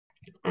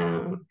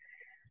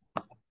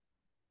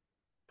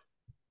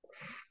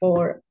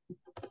for,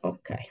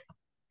 okay.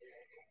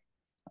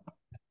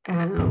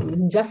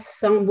 Just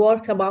some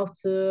work about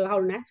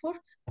our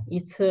network.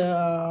 It's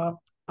a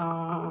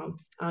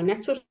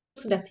network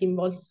that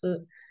involves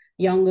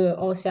young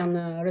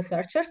ocean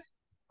researchers,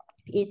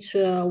 each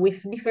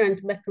with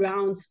different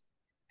backgrounds,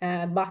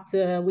 but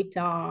with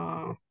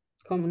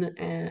common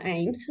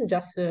aims,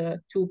 just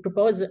to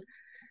propose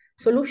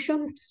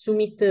solutions to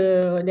meet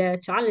the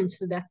challenge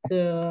that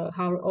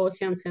our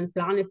oceans and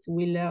planet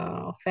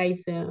will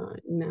face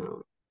in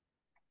the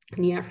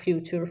near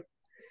future.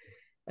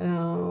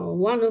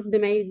 One of the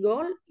main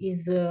goals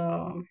is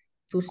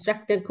to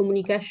strengthen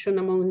communication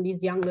among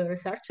these young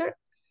researchers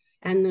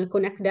and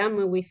connect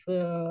them with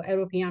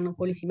European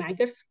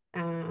policymakers,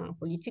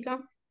 political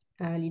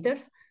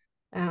leaders.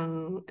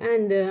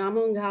 And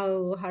among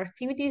our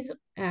activities,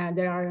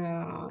 there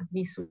are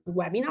these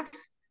webinars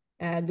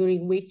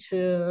during which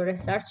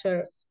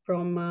researchers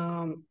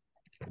from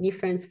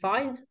different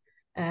fields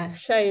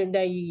share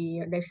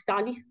their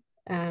studies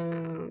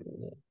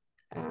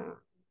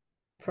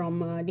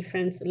from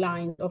different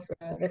lines of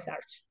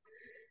research.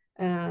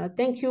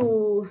 Thank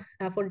you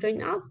for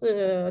joining us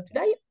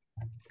today.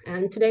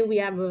 And today we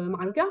have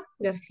Marga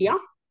García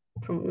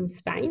from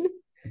Spain.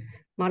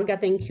 Marga,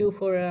 thank you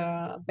for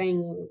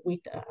being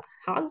with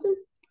us.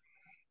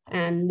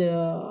 And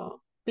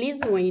please,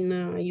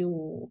 when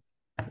you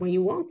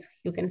want,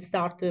 you can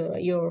start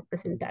your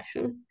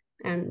presentation.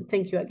 And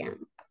thank you again.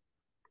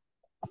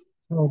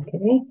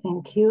 Okay,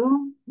 thank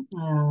you.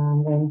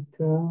 I'm going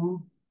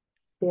to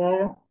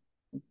share.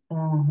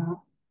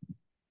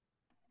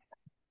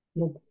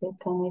 Let's see,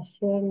 can I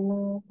share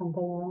now?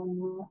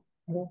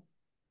 Yes.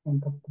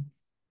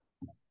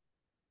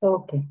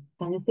 Okay,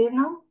 can you see it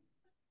now?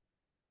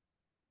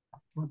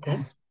 Okay.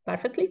 Yes,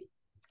 perfectly.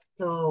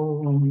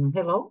 So,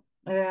 hello.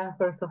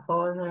 First of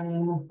all,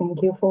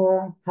 thank you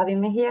for having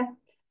me here.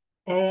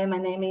 My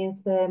name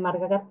is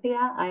Marga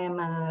García. I am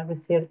a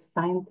research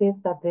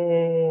scientist at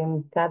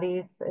the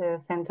Cádiz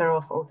Center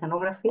of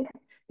Oceanography.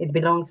 It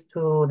belongs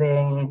to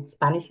the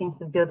Spanish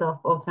Institute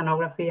of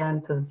Oceanography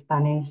and to the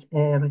Spanish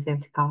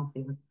Research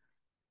Council.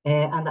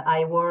 And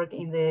I work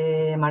in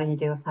the Marine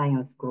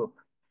Geoscience group.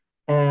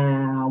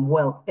 I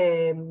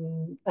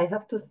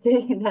have to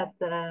say that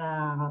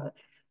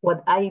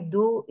what I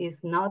do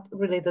is not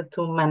related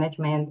to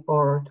management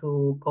or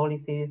to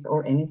policies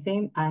or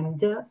anything. I'm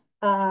just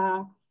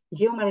a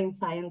geomarine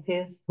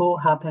scientist who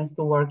happens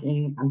to work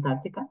in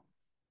Antarctica.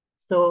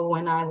 So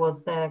when I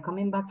was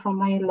coming back from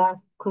my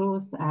last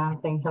cruise and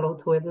saying hello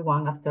to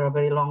everyone after a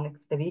very long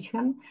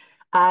expedition,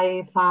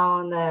 I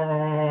found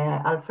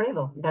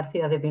Alfredo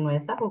Garcia de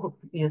Vinuesa, who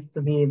used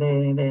to be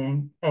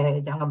the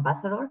young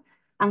ambassador.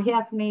 And he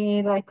asked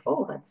me like,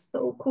 oh, that's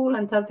so cool,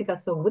 Antarctica.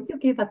 So would you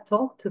give a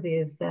talk to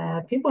these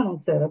people? And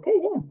said, okay,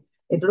 yeah.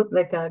 It looked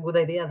like a good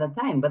idea at the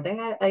time. But then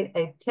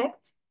I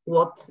checked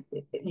what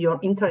your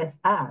interests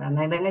are. And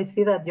then I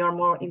see that you're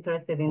more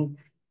interested in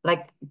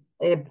like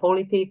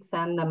politics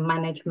and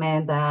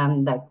management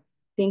and like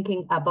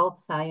thinking about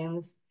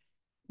science.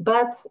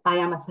 But I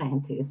am a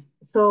scientist.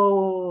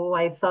 So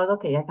I thought,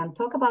 okay, I can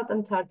talk about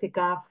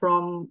Antarctica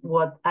from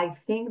what I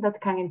think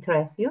that can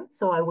interest you.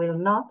 So I will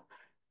not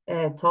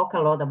talk a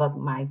lot about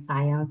my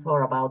science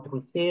or about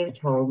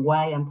research or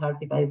why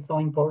Antarctica is so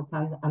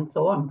important and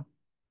so on,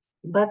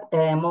 but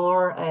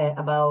more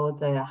about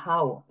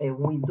how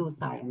we do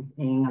science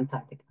in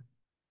Antarctica.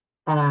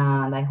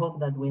 And I hope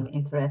that will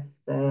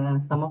interest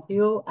some of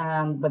you.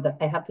 But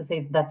I have to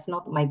say that's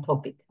not my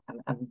topic.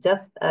 I'm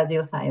just a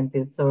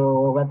geoscientist,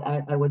 so but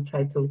I will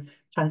try to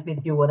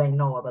transmit you what I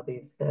know about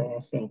this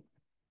thing.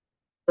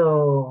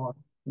 So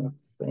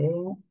let's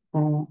see.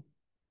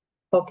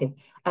 Okay,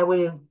 I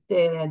will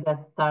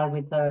just start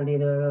with a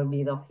little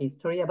bit of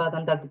history about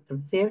Antarctic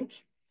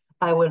research.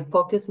 I will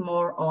focus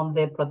more on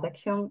the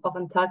protection of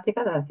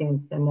Antarctica. That I think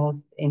is the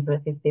most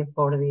interesting thing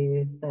for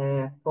this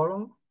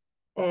forum.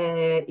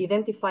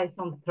 Identify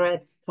some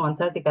threats to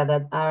Antarctica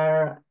that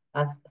are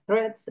as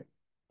threats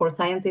for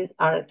scientists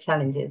are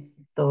challenges.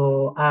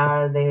 So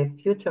are the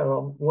future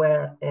of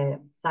where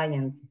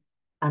science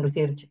and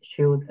research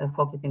should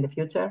focus in the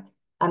future.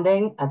 And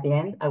then at the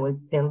end, I will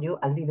tell you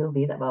a little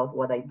bit about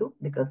what I do,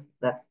 because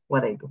that's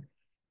what I do.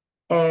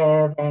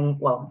 And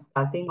well,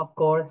 starting of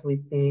course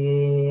with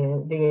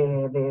the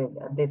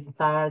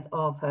start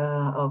of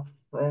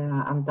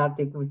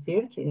Antarctic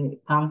research,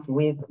 it comes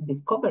with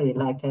discovery.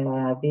 Like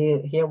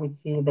here we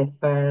see the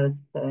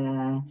first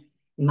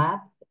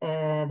maps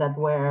that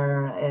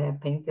were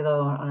painted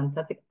on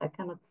Antarctic. I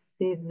cannot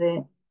see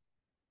the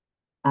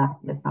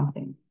there's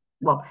something.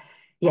 Well,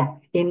 yeah,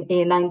 in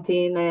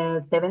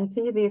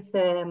 1970, this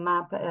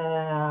map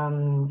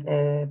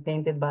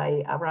painted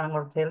by Abraham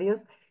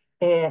Ortelius,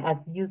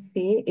 as you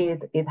see,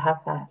 it has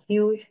a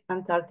huge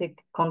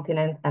Antarctic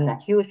continent and a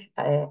huge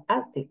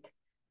Arctic,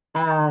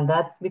 and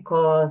that's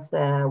because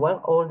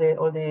well, all the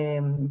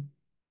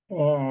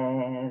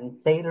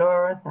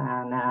sailors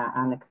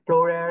and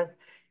explorers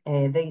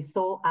they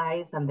saw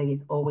ice and they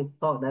always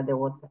thought that there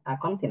was a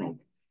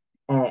continent.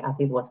 As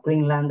it was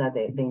Greenland that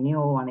they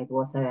knew, and it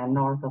was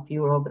north of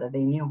Europe that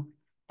they knew.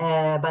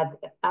 But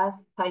as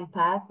time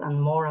passed and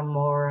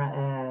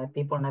more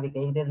people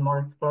navigated, more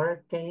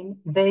explorers came,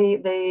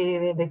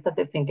 they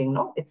started thinking,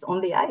 no, it's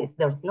only ice.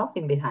 There's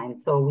nothing behind.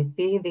 So we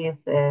see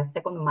this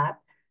second map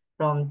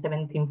from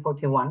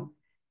 1741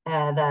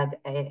 that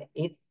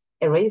it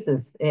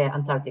erases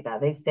Antarctica.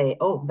 They say,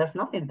 oh, there's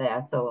nothing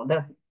there. So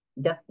there's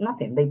just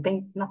nothing. They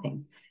paint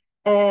nothing.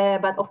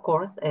 But of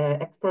course,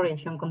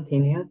 exploration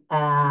continued,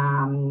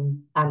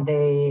 and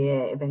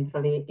they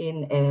eventually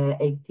in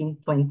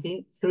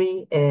 1820,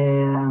 three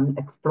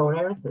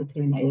explorers,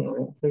 three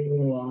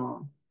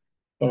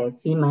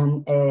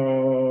seamen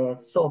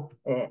saw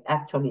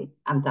actually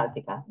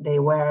Antarctica. They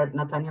were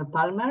Nathaniel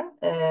Palmer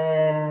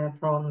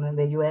from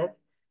the US.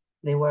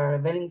 They were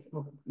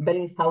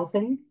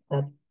Bellingshausen,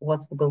 that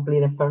was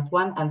probably the first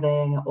one, and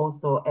then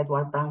also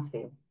Edward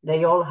Bransfield.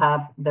 They all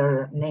have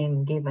their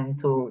name given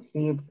to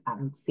ships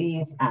and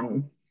seas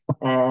and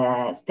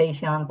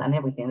stations and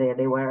everything.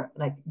 They were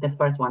like the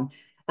first one.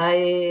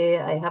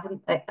 I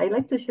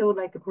like to show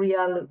like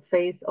real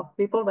face of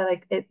people, but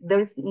like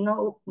there is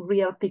no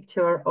real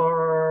picture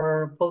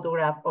or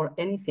photograph or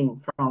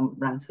anything from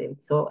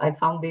Bransfield. So I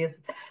found this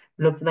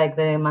looks like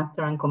the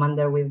master and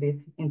commander with this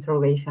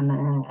interrogation,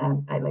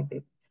 and I liked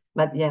it.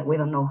 But yeah, we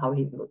don't know how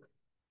he looks.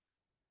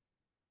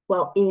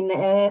 Well, in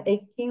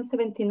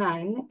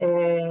 1879,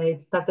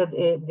 it started,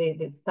 they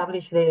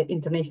established the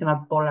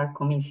International Polar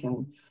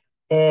Commission.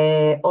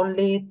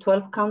 Only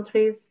 12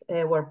 countries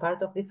were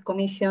part of this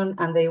commission,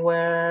 and they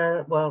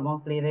were, well,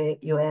 mostly the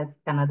US,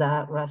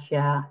 Canada,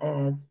 Russia,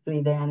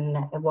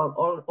 Sweden, well,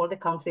 all the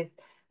countries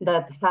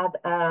that had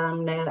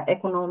an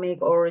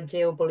economic or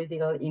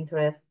geopolitical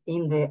interest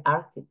in the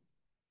Arctic.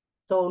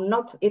 So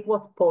it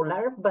was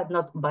polar, but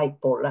not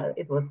bipolar.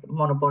 It was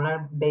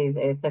monopolar, based,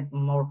 except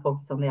more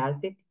focused on the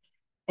Arctic.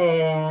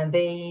 And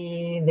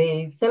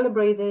they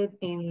celebrated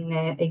in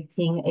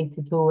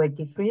 1882,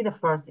 83, the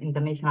first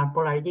International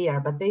Polar Year,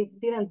 but they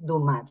didn't do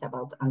much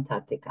about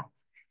Antarctica.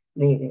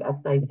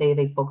 As I say,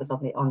 they focused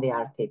on the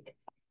Arctic.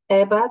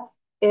 But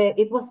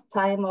it was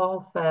time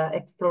of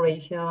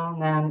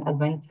exploration and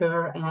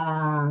adventure,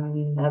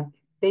 and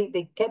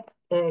they kept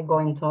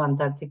going to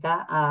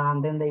Antarctica,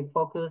 and then they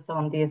focused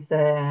on this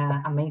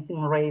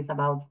amazing race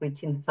about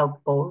reaching the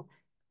South Pole.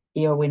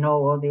 Here we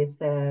know all these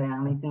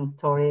amazing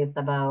stories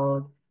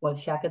about, well,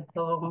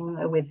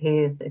 Shackleton with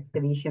his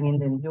expedition in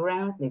the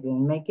Endurance. They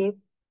didn't make it,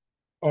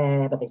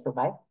 but they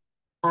survived.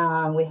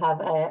 We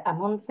have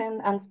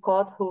Amundsen and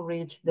Scott, who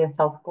reached the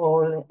South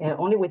Pole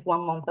only with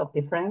 1 month of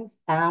difference,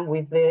 and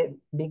with the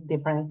big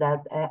difference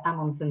that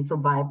Amundsen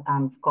survived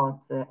and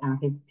Scott and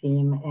his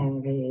team,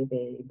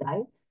 they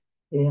died.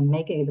 They didn't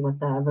make it. It was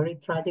very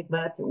tragic,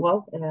 but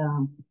well,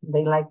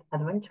 they liked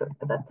adventure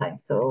at that time.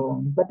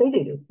 So, but they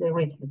did it. They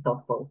reached the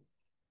South Pole.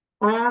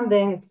 And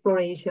then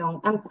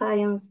exploration and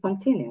science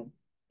continued.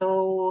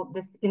 So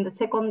this in the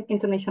second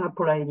International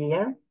Polar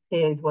Year,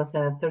 it was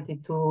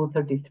 32,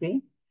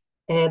 33.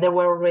 There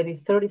were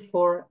already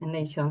 34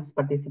 nations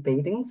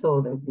participating,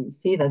 so we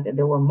see that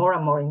there were more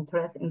and more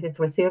interest in this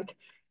research.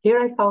 Here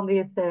I found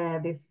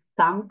this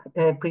stamp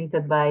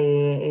printed by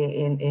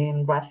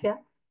in Russia,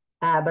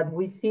 but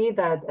we see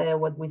that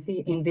what we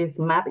see in this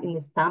map in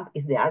the stamp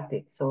is the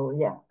Arctic. So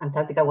yeah,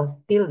 Antarctica was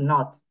still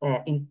not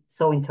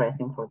so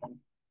interesting for them.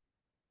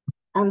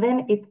 And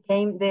then it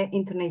came the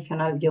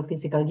International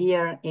Geophysical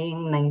Year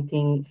in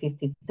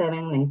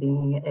 1957,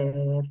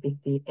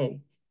 1958.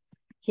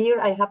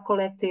 Here I have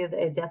collected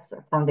just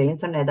from the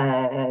internet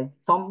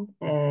some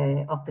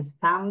of the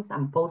stamps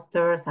and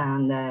posters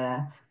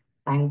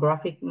and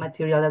graphic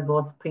material that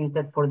was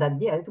printed for that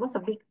year. It was a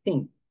big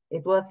thing.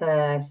 It was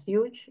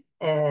huge,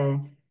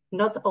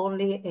 not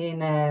only in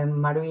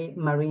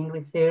marine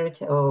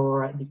research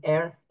or the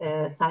earth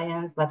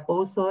science, but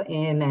also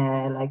in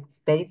like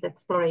space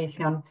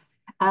exploration.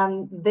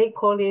 And they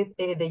call it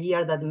the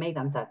year that made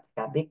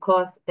Antarctica,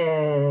 because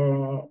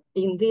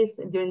during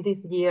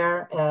this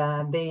year,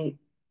 they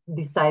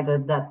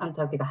decided that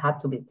Antarctica had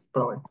to be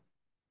explored.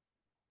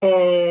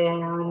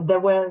 And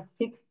there were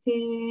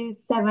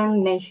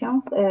 67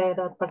 nations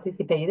that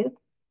participated.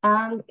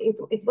 And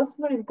it was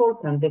very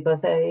important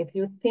because if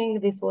you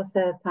think this was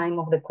a time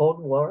of the Cold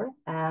War,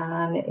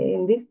 and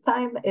in this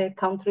time,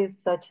 countries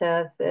such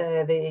as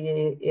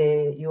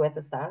the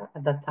USSR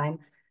at that time,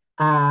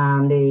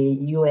 and the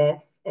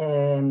US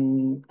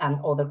and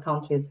other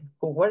countries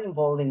who were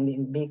involved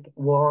in big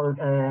world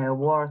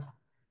wars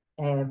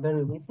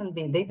very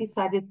recently, they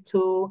decided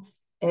to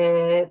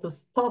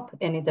stop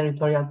any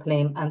territorial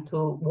claim and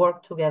to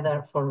work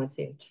together for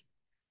research.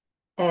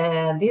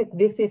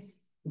 This is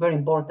very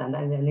important,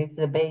 and it's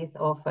the base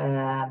of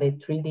the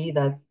treaty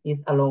that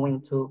is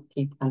allowing to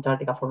keep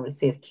Antarctica for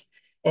research.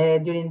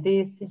 During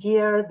this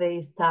year, they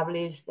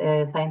established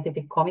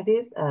scientific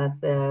committees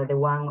as the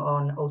one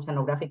on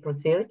oceanographic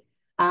research,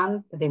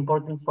 and the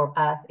important for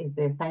us is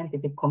the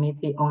Scientific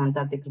Committee on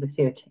Antarctic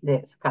Research,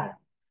 the SCAR.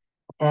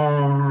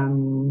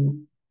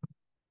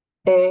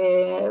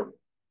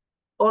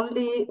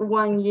 Only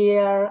 1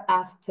 year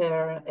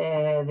after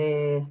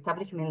the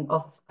establishment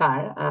of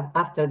SCAR,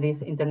 after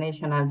this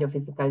International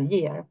Geophysical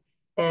Year,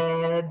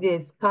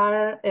 This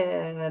car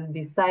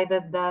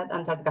decided that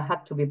Antarctica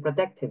had to be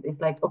protected. It's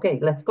like, okay,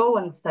 let's go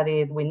and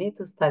study it. We need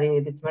to study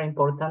it. It's very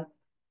important,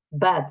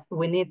 but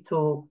we need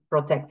to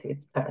protect it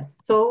first.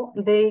 So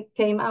they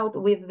came out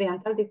with the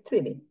Antarctic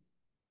Treaty.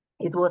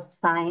 It was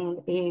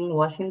signed in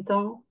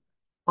Washington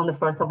on the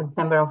 1st of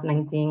December of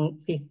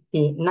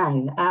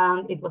 1959,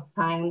 and it was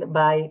signed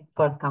by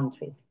 12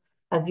 countries.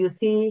 As you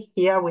see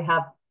here, we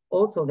have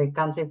also the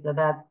countries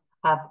that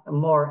have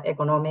more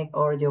economic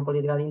or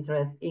geopolitical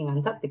interest in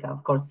Antarctica.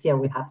 Of course, here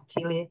we have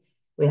Chile,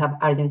 we have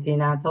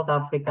Argentina, South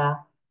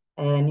Africa,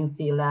 New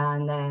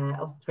Zealand,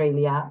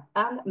 Australia,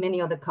 and many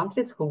other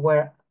countries who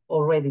were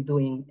already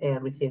doing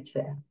research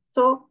there.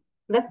 So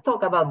let's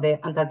talk about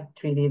the Antarctic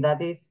Treaty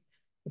that is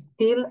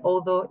still,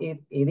 although it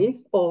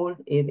is old,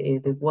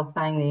 it was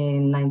signed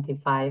in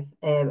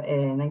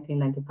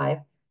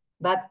 1995,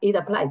 but it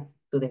applies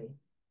today.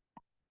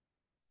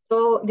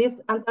 So this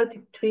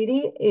Antarctic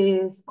Treaty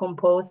is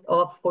composed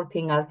of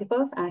 14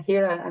 articles, and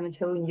here I'm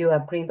showing you a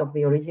print of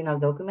the original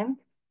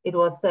document. It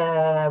was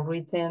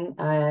written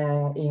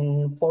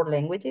in 4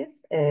 languages,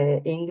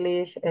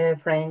 English,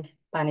 French,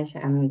 Spanish,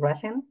 and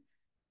Russian.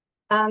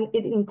 And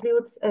it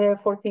includes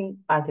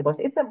 14 articles.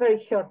 It's a very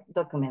short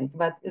document,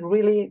 but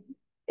really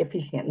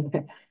efficient.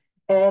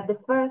 The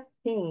first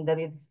thing that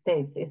it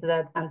states is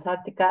that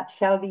Antarctica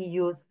shall be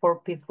used for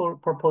peaceful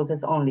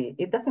purposes only.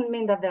 It doesn't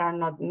mean that there are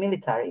not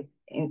military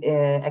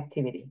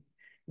activity.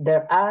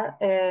 There are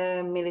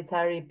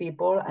military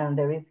people and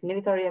there is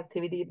military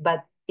activity,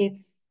 but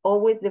it's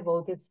always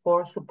devoted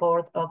for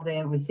support of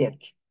the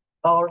research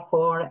or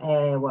for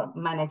well,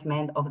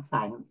 management of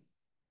science.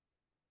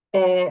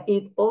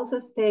 It also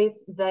states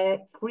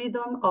the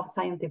freedom of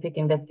scientific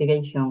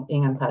investigation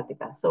in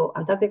Antarctica. So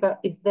Antarctica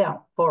is there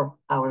for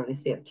our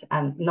research,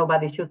 and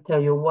nobody should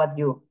tell you what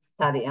you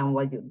study and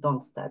what you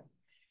don't study.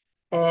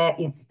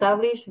 It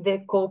established the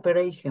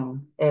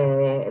cooperation,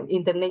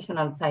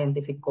 international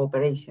scientific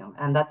cooperation,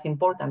 and that's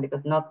important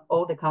because not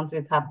all the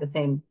countries have the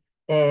same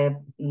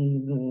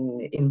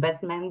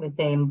investment, the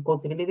same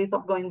possibilities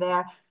of going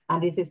there,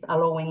 and this is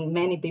allowing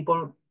many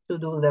people to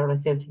do their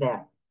research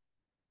there.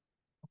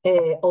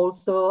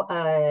 Also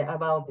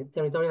about the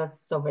territorial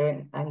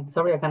sovereignty, I'm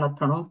sorry, I cannot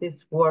pronounce this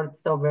word,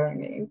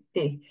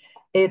 sovereignty.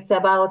 It's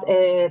about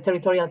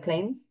territorial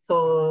claims.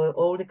 So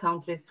all the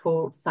countries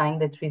who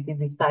signed the treaty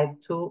decide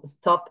to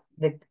stop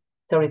the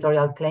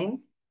territorial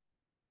claims.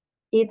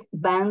 It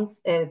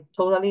bans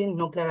totally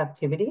nuclear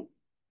activity.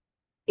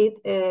 It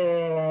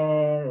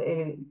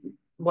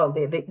well,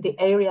 the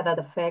area that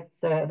affects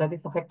that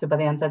is affected by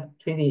the Antarctic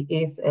Treaty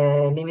is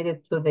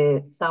limited to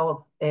the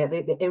south,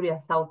 the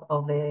area south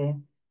of the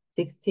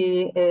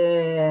 60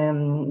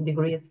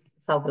 degrees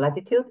south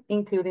latitude,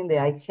 including the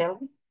ice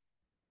shelves.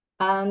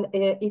 And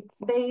it's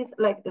based,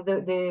 like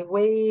the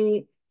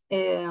way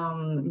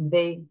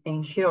they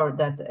ensure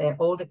that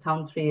all the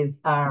countries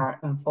are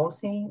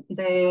enforcing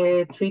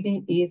the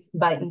treaty is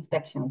by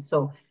inspection.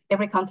 So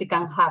every country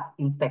can have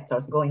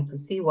inspectors going to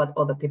see what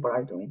other people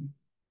are doing,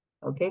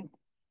 okay?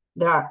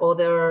 There are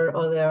other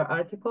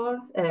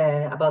articles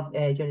about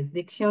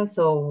jurisdiction,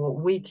 so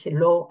which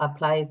law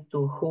applies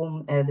to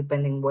whom,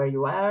 depending where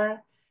you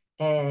are.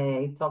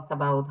 It talks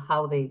about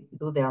how they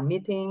do their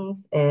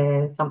meetings,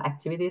 some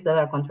activities that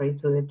are contrary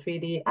to the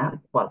treaty, and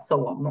well,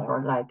 so on,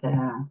 more like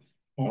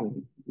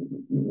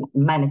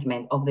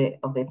management of the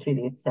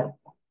treaty itself.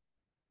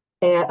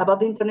 About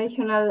the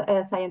international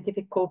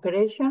scientific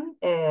cooperation,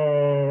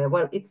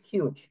 well, it's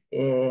huge.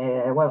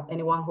 Well,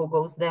 anyone who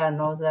goes there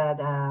knows that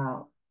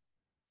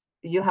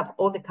you have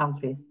all the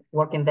countries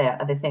working there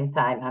at the same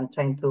time and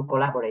trying to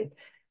collaborate.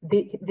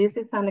 This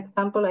is an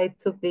example. I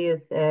took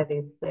this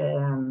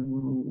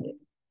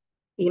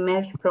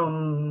image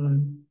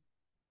from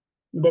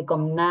the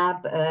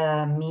CONNAB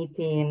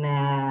meeting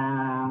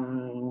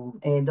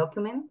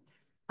document,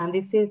 and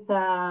this is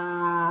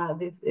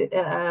this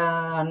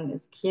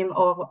scheme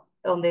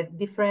on the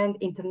different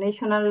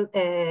international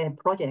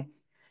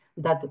projects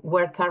that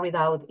were carried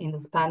out in the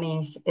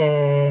Spanish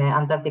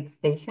Antarctic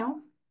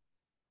stations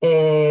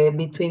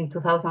between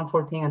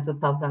 2014 and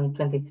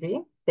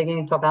 2023, taking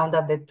into account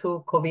that the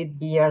 2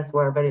 COVID years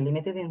were very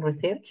limited in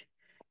research.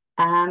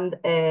 And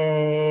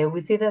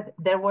we see that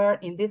there were,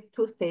 in these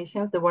 2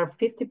 stations, there were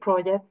 50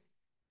 projects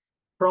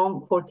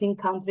from 14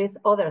 countries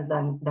other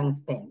than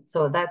Spain.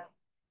 So that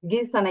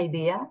gives an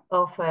idea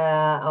of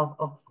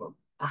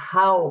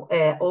how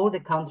all the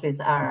countries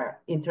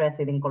are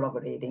interested in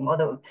collaborating.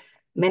 Although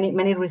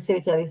many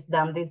research that is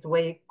done this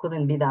way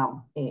couldn't be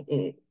done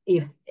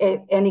if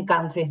any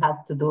country has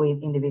to do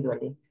it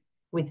individually.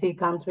 We see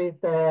countries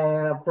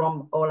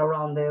from all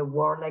around the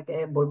world, like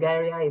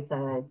Bulgaria is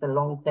a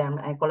long-term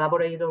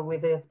collaborator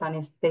with the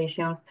Spanish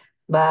stations,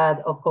 but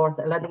of course,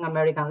 Latin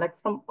American, like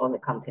from all the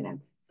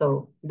continents.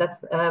 So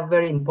that's a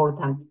very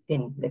important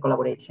thing, the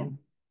collaboration.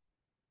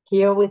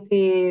 Here we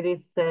see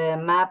this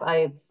map.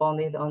 I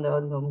found it on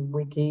the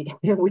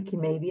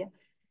Wikimedia.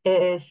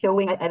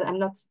 showing, I'm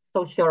not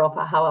so sure of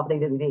how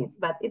updated it is,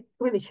 but it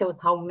really shows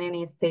how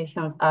many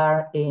stations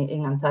are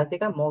in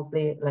Antarctica,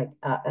 mostly like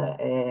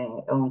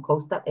on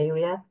coastal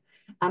areas.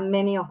 And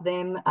many of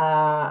them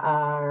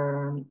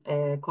are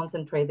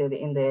concentrated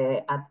in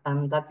the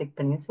Antarctic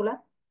Peninsula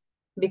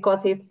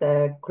because it's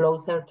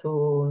closer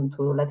to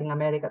Latin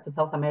America, to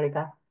South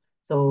America.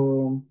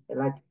 So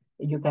like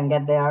you can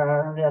get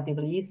there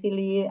relatively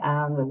easily,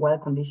 and the weather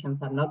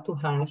conditions are not too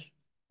harsh.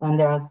 And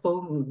there are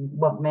so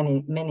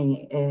many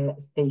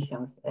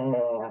stations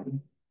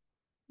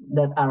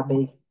that are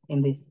based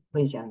in this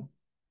region.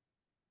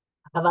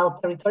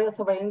 About territorial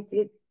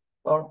sovereignty,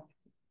 or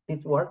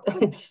this word,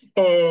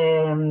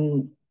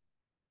 here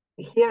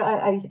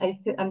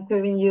I'm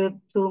showing you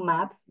two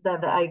maps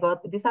that I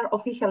got. These are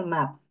official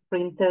maps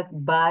printed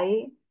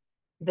by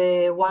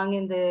the one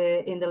in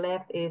the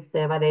left is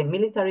by the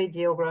Military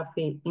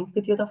Geography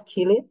Institute of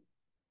Chile,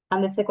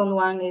 and the second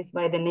one is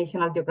by the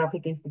National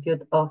Geographic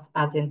Institute of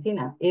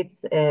Argentina.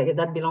 It's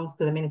that belongs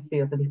to the Ministry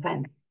of the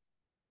Defense.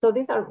 So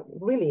these are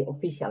really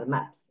official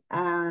maps,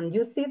 and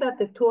you see that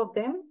the two of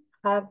them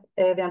have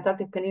the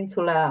Antarctic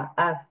Peninsula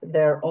as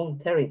their own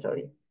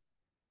territory.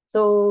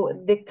 So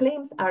the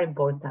claims are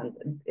important.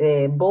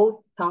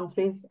 Both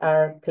countries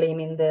are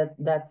claiming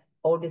that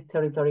all this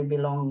territory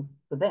belongs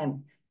to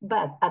them.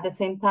 But at the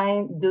same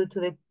time, due to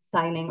the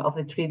signing of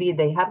the treaty,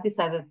 they have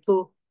decided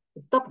to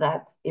stop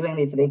that, even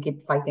if they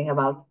keep fighting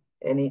about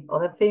any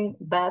other thing,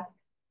 but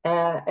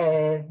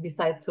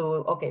decide to,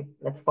 okay,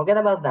 let's forget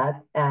about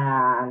that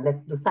and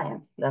let's do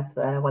science. That's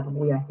what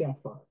we are here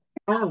for.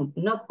 And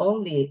not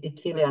only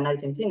Chile and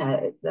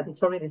Argentina,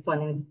 sorry, this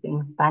one is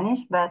in Spanish,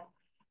 but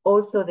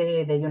also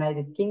the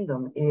United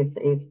Kingdom is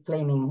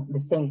claiming the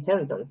same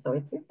territory. So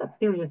it's a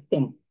serious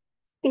thing.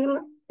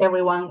 Still,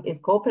 everyone is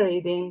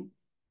cooperating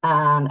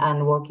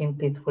and working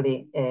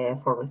peacefully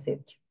for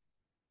research.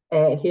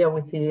 Here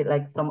we see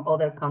like some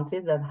other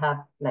countries that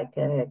have like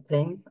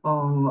claims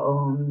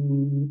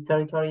on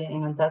territory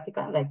in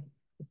Antarctica, like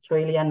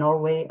Australia,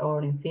 Norway,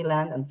 or New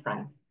Zealand, and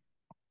France.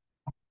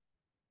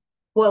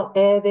 Well,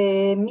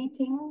 the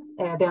meeting,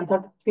 the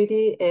Antarctic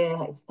Treaty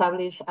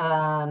established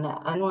an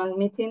annual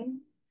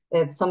meeting.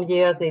 Some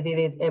years they did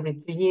it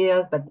every 3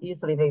 years, but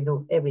usually they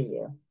do every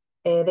year.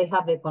 They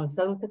have the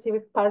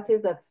consultative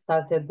parties that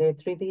started the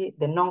treaty,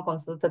 the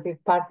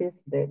non-consultative parties,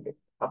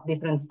 of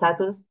different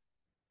status,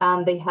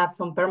 and they have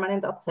some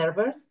permanent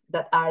observers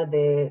that are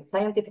the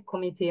Scientific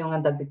Committee on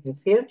Antarctic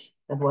Research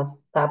that was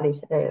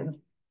established,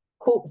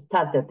 who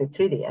started the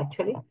treaty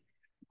actually,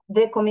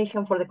 the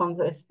Commission for the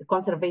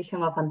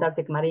Conservation of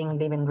Antarctic Marine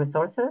Living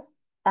Resources,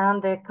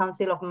 and the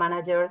Council of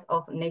Managers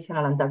of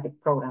National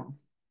Antarctic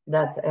Programs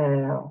that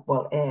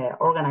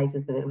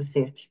organizes the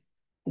research.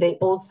 They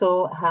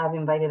also have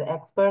invited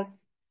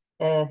experts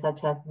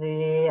such as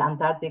the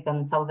Antarctic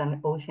and Southern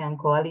Ocean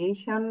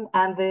Coalition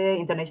and the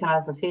International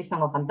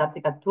Association of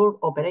Antarctica Tour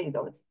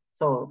Operators.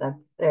 So that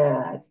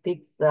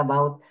speaks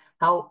about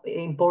how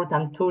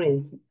important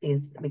tourism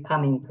is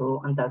becoming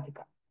to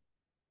Antarctica.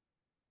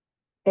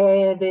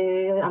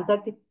 The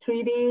Antarctic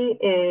Treaty,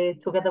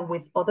 together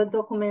with other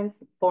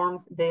documents,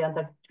 forms the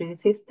Antarctic Treaty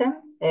System.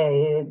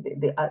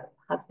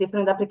 Has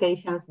different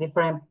applications,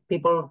 different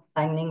people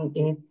signing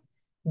it,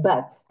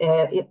 but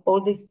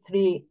all these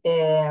three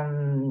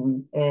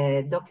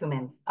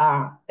documents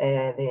are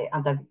the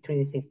Antarctic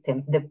Treaty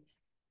System.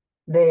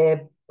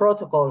 The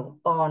protocol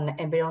on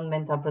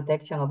environmental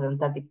protection of the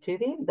Antarctic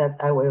Treaty that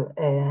I will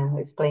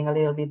explain a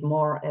little bit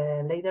more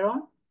later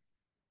on,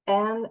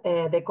 and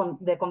the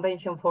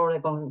Convention for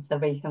the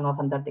Conservation of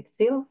Antarctic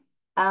Seals,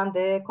 and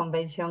the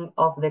Convention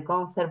of the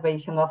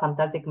Conservation of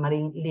Antarctic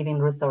Marine Living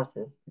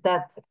Resources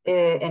that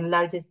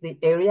enlarges the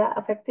area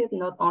affected,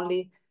 not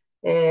only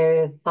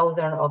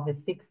southern of the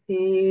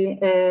 60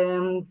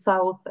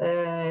 south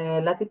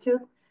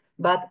latitude,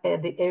 but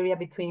the area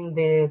between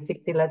the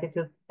 60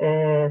 latitude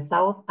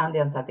south and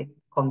the Antarctic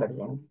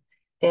convergence.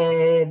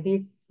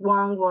 This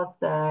one was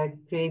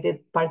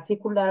created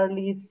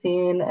particularly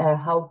seeing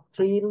how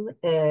krill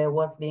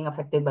was being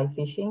affected by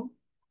fishing,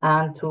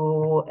 and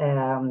to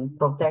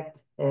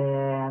protect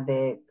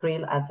the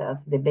krill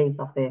as the base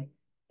of the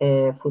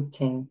food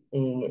chain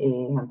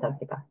in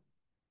Antarctica.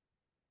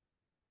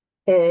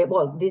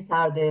 Well, these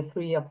are the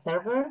three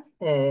observers.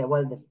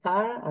 Well, the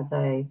SCAR, as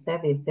I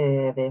said, is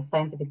the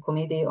Scientific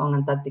Committee on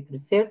Antarctic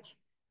Research.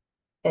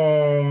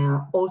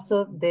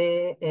 Also,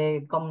 the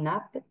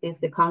COMNAP is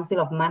the Council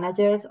of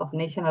Managers of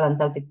National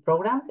Antarctic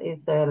Programs.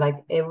 It's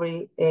like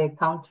every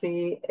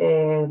country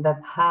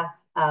that has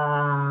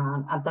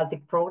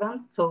Antarctic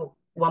programs. So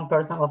one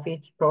person of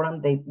each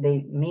program,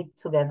 they meet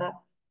together,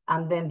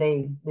 and then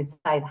they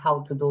decide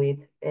how to do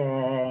it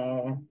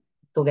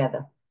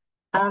together.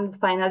 And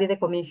finally, the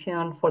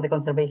Commission for the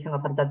Conservation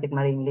of Antarctic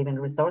Marine Living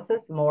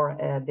Resources, more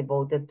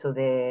devoted to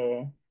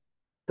the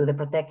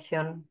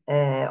protection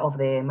of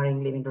the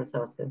marine living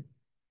resources.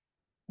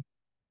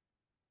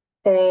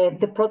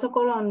 The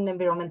Protocol on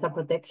Environmental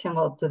Protection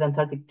to the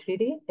Antarctic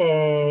Treaty,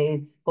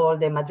 it's called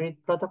the Madrid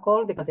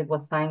Protocol because it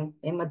was signed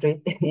in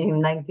Madrid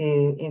in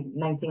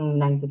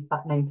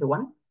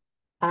 1991.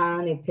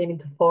 and it came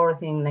into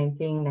force in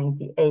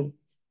 1998.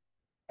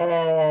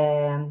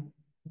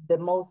 The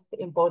most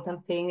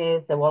important thing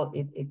is, well,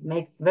 it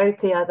makes very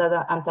clear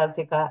that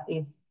Antarctica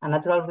is a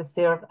natural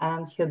reserve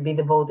and should be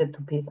devoted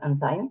to peace and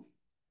science.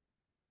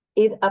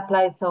 It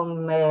applies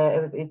some,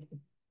 it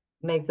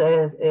makes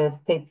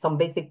states some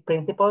basic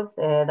principles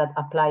that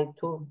apply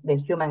to the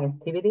human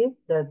activities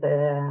that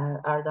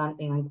are done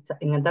in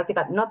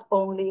Antarctica, not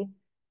only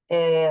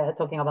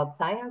talking about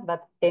science,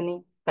 but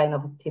any kind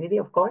of activity,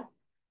 of course.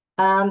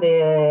 And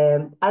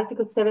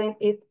Article 7,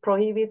 it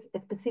prohibits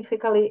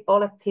specifically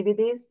all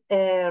activities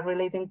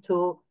relating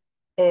to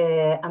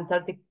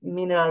Antarctic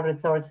mineral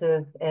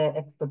resources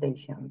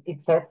exploitation,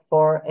 except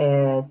for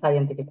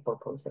scientific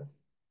purposes.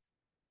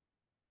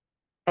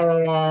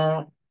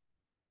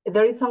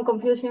 There is some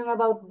confusion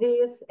about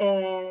this.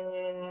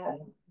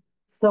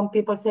 Some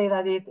people say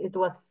that it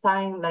was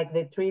signed, like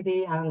the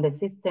treaty and the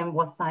system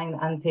was signed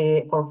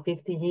for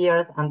 50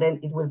 years and then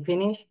it will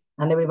finish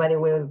and everybody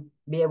will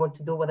be able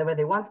to do whatever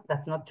they want.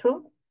 That's not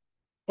true.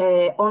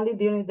 Only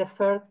during the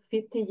first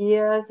 50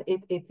 years,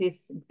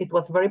 it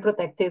was very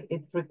protected.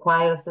 It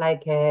requires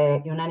like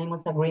a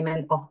unanimous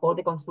agreement of all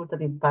the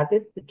consultative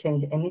parties to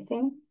change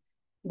anything.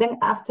 Then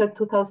after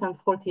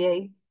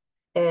 2048,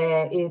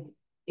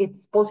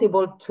 it's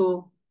possible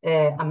to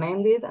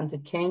amend it and to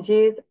change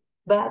it,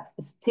 but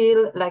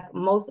still, like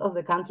most of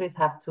the countries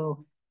have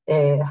to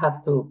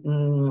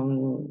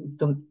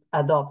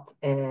adopt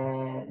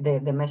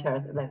the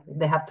measures. Like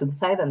they have to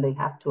decide and they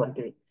have to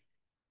agree.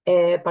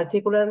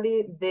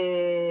 Particularly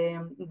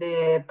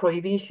the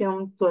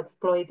prohibition to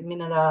exploit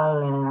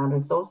mineral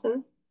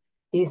resources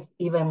is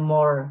even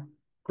more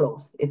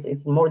close.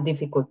 It's more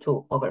difficult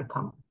to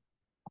overcome.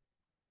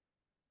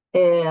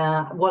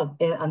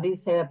 And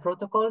this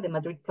protocol, the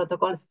Madrid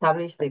Protocol,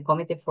 established the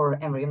Committee for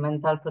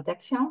Environmental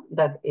Protection,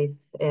 that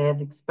is the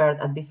expert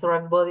advisory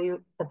body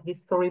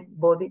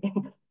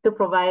to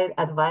provide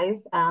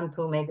advice and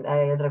to make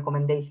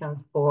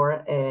recommendations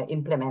for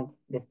implement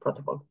this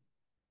protocol.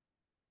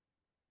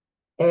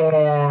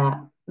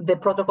 The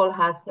protocol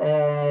has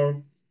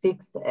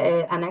 6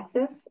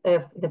 annexes.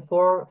 The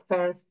 4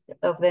 first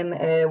of them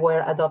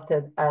were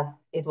adopted as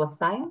it was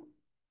signed.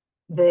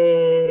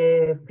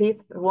 The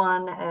 5th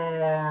one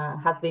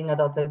has been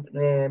adopted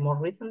more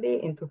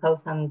recently in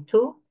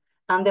 2002,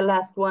 and the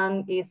last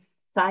one is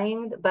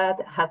signed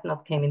but has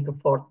not came into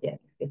force yet.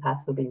 It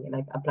has to be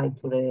like applied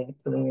to the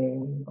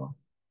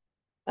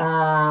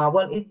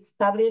well, it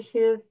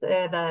establishes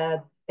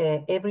that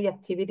every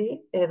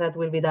activity that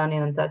will be done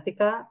in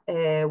Antarctica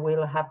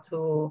will have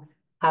to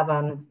have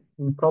a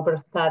proper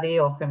study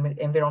of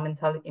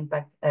environmental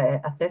impact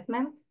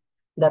assessment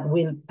that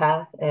will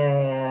pass,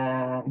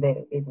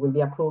 it will be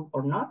approved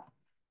or not.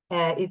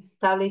 It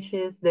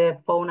establishes the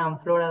fauna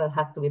and flora that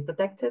has to be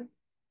protected.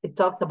 It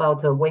talks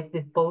about waste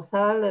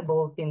disposal,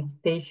 both in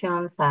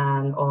stations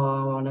and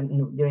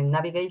during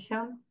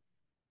navigation.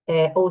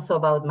 Also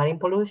about marine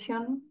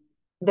pollution.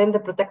 Then the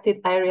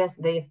protected areas,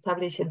 they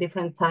establish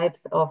different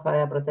types of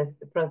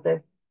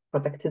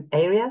protected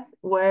areas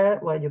where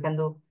you can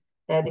do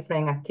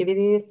different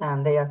activities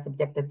and they are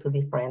subjected to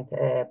different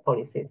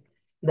policies.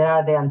 There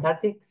are the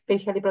Antarctic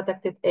Specially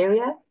Protected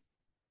Areas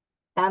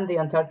and the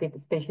Antarctic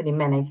Specially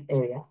Managed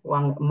Areas,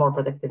 one more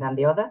protected than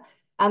the other.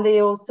 And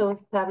they also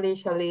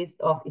establish a list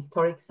of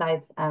historic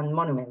sites and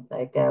monuments.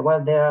 Like,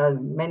 well, there are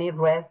many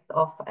rests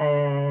of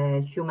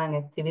human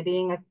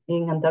activity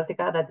in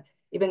Antarctica that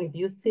even if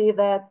you see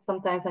that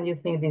sometimes and you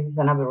think this is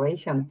an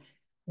aberration,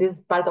 this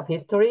is part of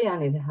history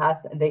and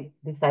they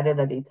decided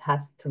that it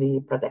has to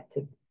be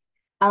protected.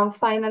 And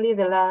finally,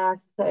 the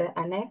last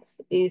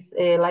annex is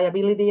a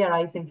liability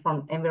arising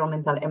from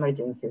environmental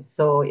emergencies.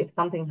 So if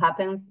something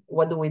happens,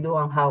 what do we do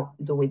and how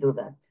do we do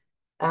that?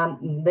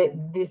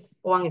 This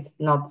one is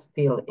not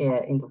still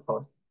into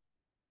force.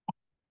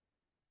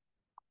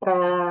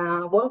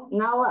 Well,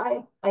 now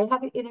I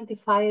have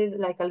identified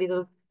like a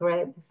little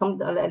threat,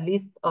 a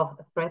list of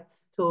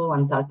threats to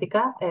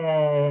Antarctica.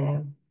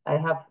 I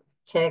have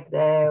checked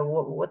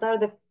what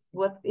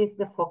is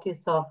the focus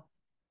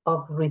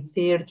of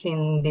research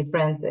in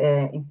different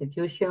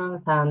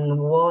institutions and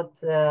what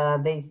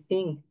they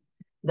think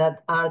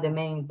that are the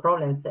main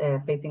problems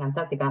facing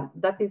Antarctica.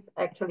 That is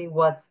actually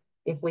what,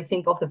 if we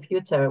think of the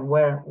future,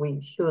 where we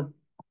should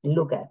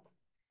look at.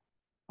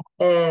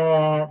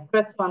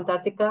 Threats to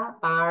Antarctica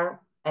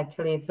are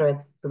actually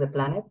threats to the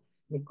planet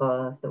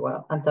because,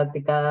 well,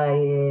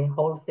 Antarctica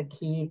holds the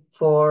key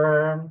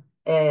for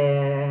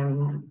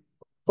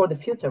the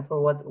future,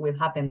 for what will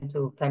happen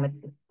to climate,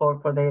 for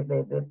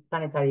the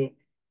planetary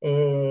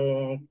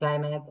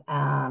climate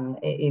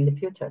in the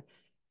future.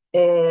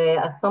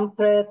 As some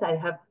threats, I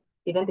have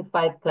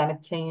identified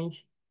climate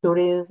change,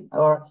 tourism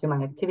or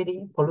human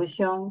activity,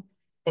 pollution,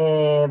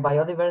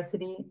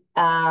 biodiversity,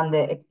 and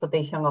the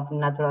exploitation of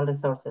natural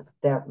resources.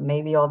 There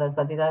may be others,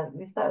 but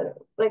these are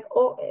like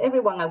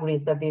everyone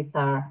agrees that these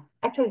are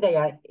actually they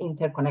are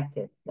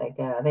interconnected. Like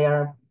they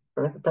are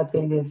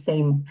practically the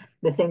same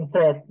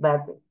threat,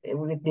 but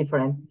with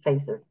different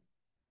phases.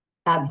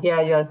 And here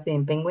you are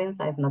seeing penguins.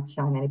 I've not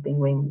shown any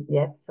penguin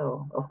yet,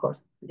 so of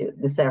course you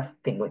deserve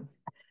penguins.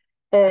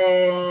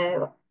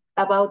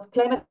 About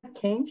climate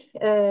change,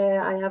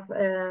 I have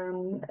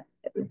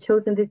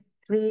chosen these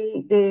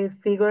three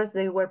figures.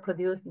 They were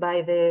produced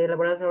by the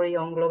Laboratory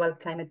on Global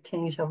Climate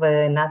Change of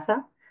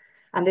NASA,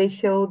 and they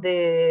show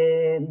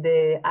the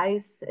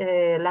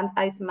land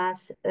ice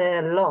mass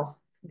lost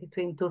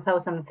between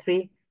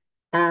 2003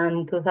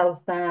 and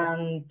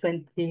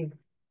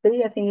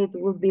 2023. I think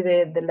it would be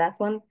the last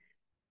one.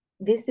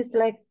 This is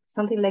like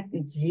something like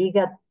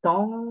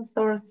gigatons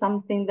or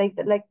something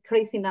like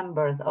crazy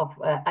numbers of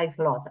ice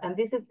loss. And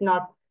this is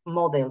not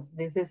models.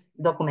 This is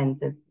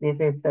documented.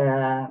 This is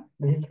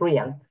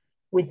real.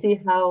 We see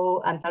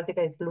how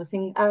Antarctica is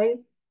losing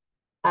ice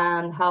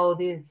and how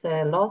this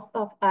loss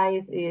of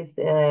ice is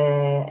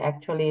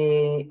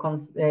actually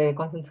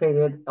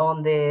concentrated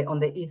on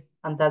the East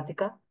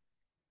Antarctica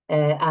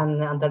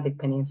and Antarctic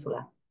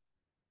Peninsula.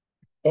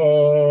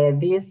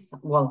 This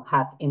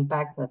has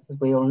impact, as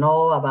we all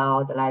know,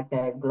 about like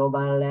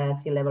global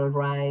sea level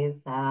rise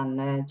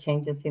and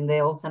changes in the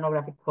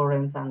oceanographic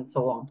currents and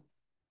so on.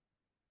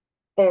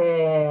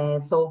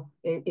 So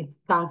it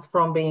comes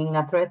from being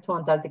a threat to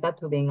Antarctica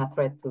to being a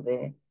threat to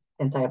the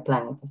entire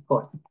planet, of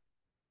course.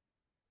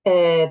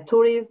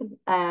 Tourism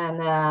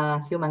and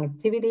human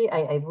activity.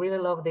 I really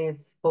love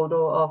this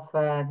photo of,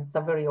 it's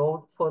a very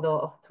old photo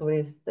of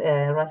tourists,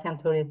 Russian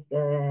tourists,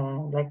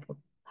 like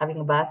having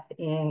a bath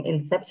in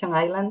Inception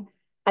Island.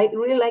 I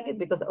really like it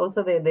because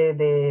also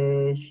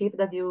the ship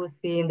that you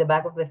see in the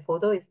back of the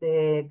photo is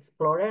the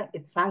Explorer.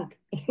 It sank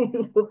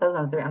in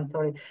 2003. I'm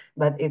sorry,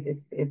 but it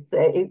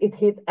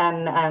hit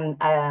an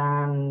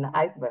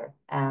iceberg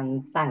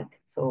and sank.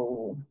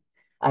 So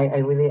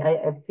I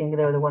think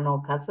there were no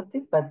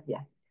casualties, but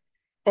yeah.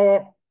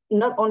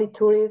 Not only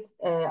tourists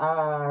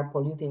are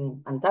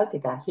polluting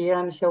Antarctica. Here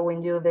I'm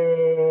showing you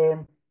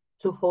the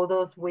two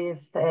photos with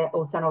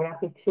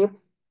oceanographic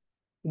ships.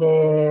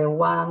 The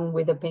one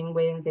with the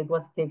penguins, it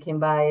was taken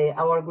by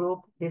our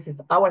group. This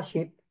is our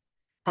ship.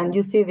 And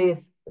you see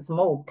this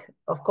smoke.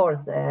 Of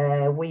course,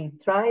 we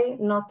try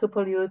not to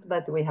pollute,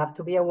 but we have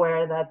to be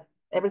aware that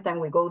every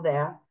time we go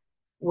there,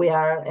 we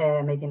are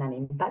making an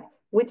impact.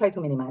 We try to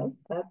minimize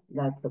that.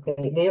 That's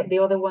okay. The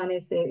other one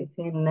is in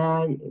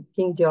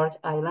King George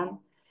Island.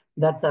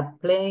 That's a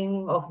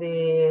plane of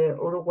the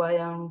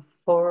Uruguayan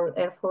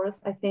Air Force,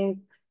 I think,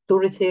 two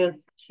research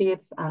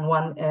ships and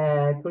one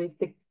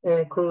touristic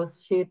cruise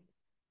ship.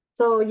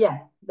 So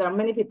yeah, there are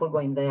many people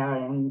going there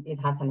and it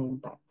has an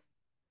impact.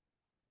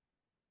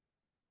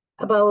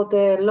 About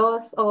the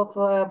loss of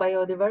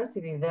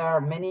biodiversity, there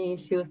are many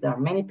issues. There are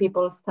many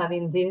people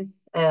studying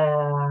this.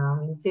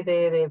 You see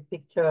the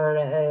picture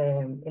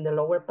in the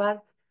lower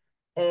part.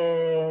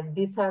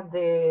 These are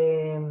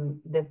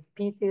the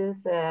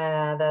species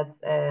that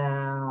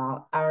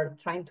are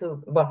trying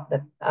to,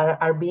 that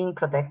are being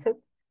protected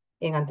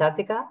in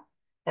Antarctica.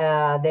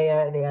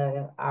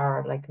 There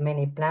are like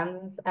many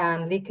plants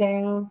and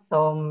lichens,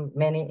 so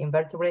many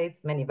invertebrates,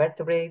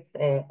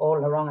 all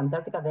around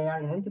Antarctica. They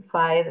are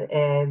identified.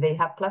 They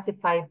have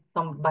classified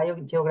some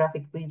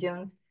biogeographic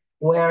regions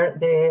where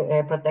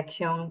the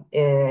protection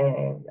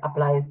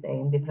applies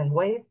in different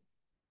ways.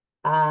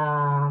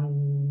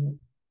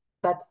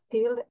 But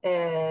still,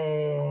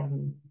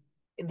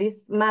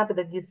 this map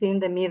that you see in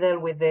the middle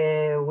with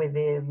the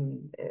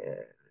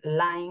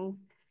lines,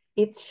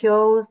 it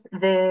shows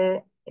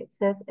it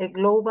says a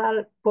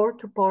global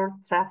port-to-port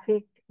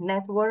traffic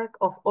network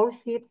of all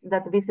ships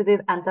that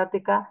visited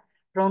Antarctica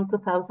from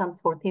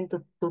 2014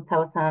 to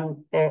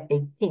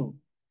 2018.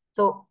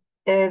 So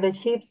the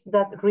ships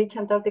that reach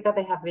Antarctica,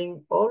 they have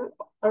been all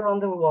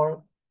around the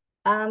world,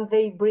 and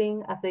they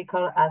bring, as they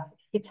call us,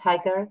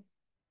 hitchhikers,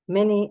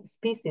 many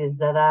species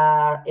that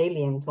are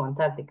alien to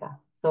Antarctica.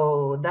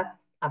 So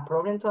that's a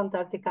problem to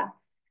Antarctica.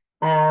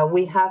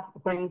 We have,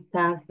 for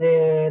instance,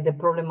 the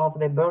problem of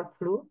the bird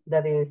flu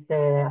that is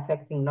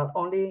affecting not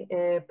only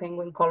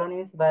penguin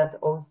colonies, but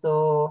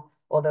also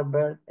other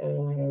birds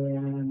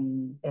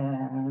in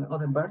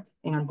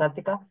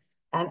Antarctica.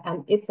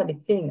 And it's a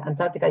big thing.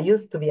 Antarctica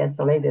used to be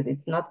isolated.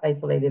 It's not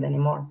isolated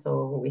anymore.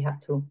 So we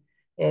have to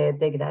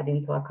take that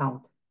into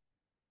account.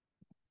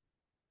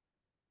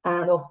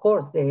 And of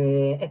course,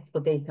 the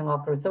exploitation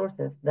of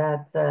resources.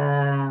 That's,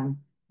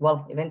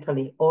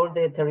 eventually all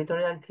the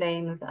territorial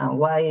claims and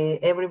why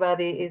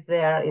everybody is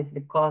there is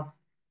because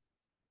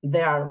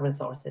there are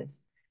resources.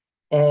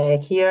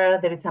 Here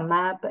there is a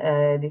map.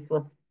 This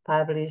was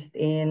published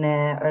in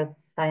Earth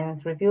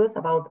Science Reviews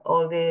about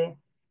all the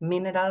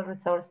mineral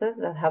resources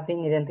that have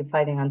been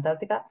identified in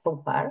Antarctica so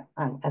far.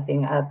 And I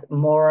think as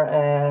more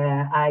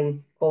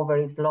ice cover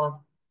is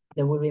lost,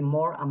 there will be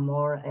more and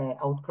more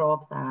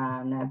outcrops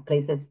and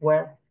places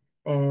where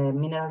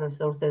mineral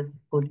resources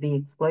could be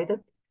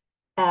exploited.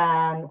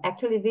 And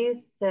actually,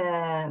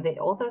 the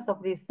authors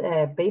of this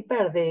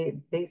paper,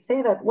 they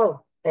say that,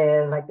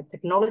 like the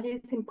technology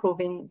is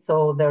improving,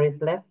 so there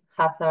is less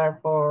hazard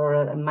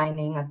for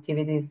mining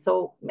activities.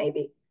 So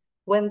maybe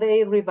when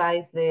they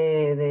revise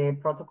the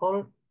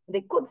protocol,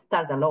 they could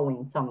start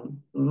allowing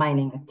some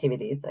mining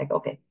activities. Like,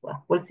 okay,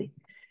 well, we'll see.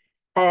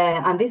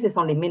 And this is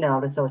only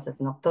mineral resources,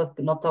 not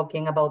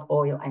talking about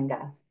oil and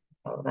gas.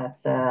 So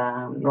that's,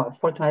 well,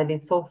 fortunately,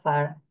 so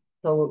far,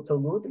 so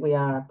good, we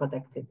are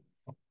protected.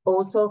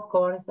 Also, of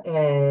course,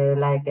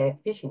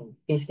 fishing.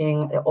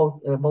 Fishing,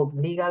 both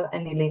legal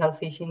and illegal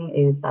fishing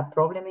is a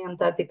problem in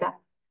Antarctica.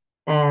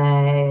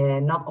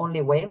 Not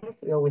only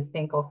whales, we always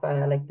think of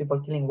like people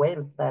killing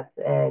whales, but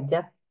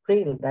just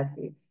krill, that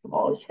is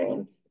small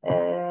shrimps.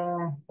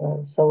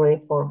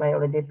 Sorry for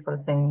biologists for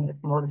saying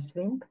small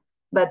shrimp,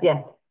 but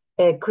yeah,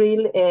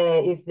 krill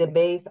is the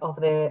base of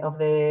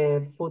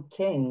the food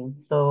chain.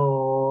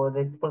 So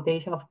the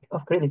exploitation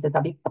of krill is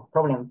a big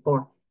problem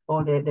for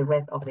all the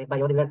rest of the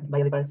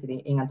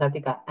biodiversity in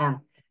Antarctica and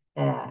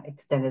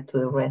extended to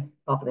the rest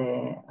of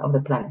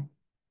the planet.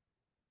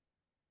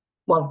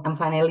 Well, and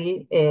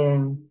finally,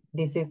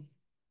 this is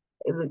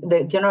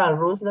the general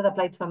rules that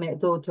apply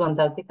to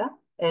Antarctica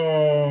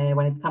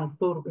when it comes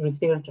to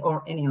research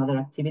or any other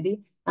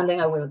activity. And then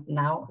I will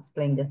now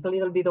explain just a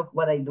little bit of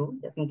what I do,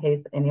 just in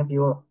case any of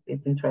you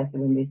is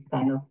interested in this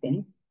kind of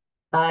things.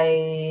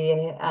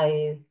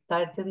 I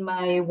started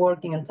my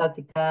work in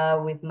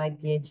Antarctica with my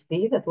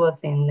PhD that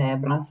was in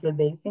Brownsville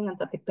Basin,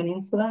 Antarctic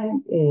Peninsula.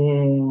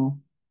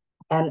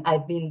 And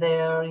I've been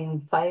there in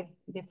 5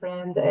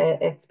 different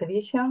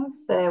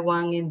expeditions,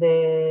 one in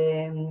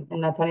the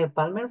Nathaniel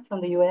Palmer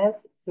from the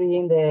US, 3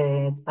 in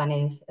the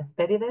Spanish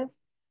Hesperides,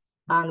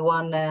 and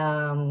one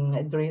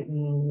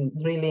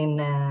drilling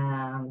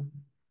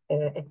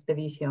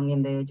expedition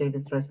in the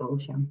JDS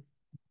Resolution.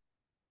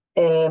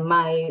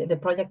 The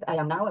project I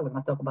am now, I will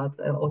not talk about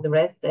all the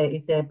rest,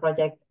 is a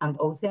project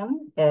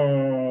Ant-Ocean.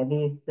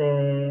 This is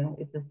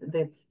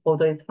the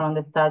photo is from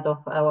the start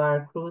of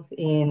our cruise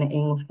in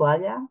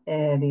Ushuaia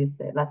this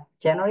last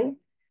January.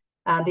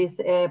 And this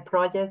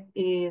project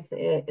is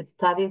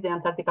studies the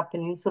Antarctica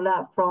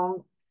Peninsula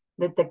from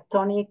the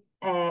tectonic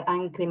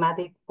and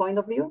climatic point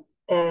of view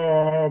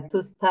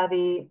to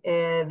study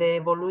the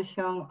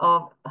evolution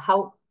of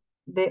how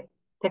the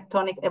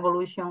tectonic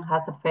evolution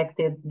has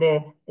affected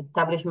the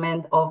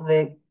establishment of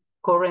the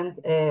current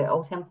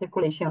ocean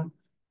circulation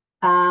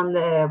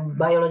and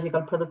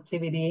biological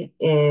productivity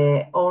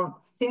or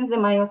since the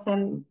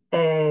Miocene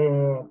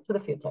to the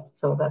future.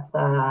 So that's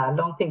a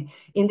long thing.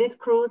 In this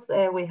cruise,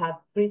 we had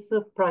 3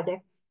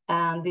 sub-projects,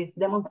 and this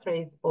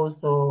demonstrates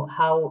also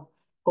how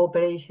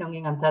cooperation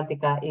in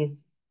Antarctica is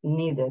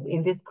needed.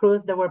 In this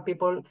cruise, there were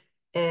people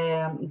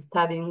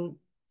studying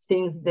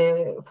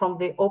from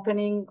the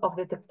opening of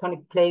the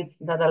tectonic plates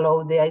that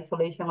allow the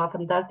isolation of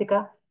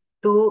Antarctica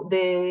to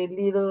the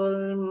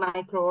little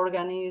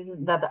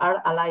microorganisms that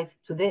are alive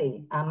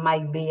today and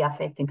might be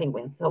affecting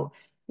penguins. So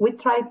we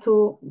try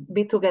to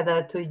be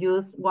together to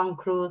use one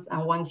cruise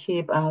and one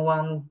ship and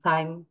one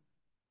time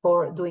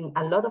for doing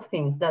a lot of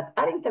things that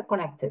are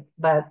interconnected,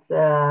 but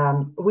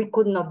we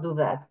could not do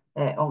that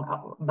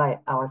by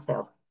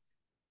ourselves.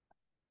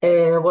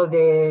 Well,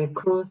 the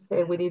cruise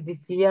we did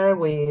this year,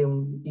 we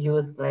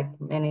used like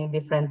many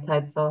different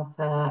types of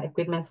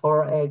equipment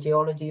for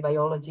geology,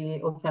 biology,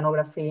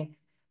 oceanography,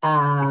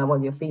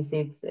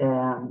 geophysics,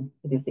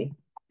 etc.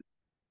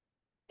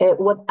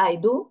 What I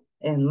do,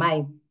 and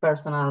my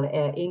personal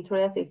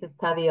interest, is a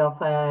study of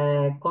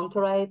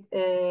contourite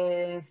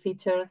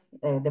features,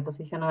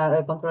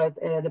 contourite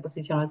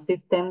depositional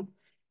systems,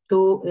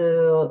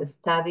 to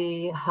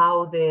study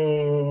how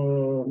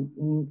the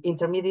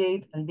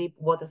intermediate and deep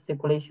water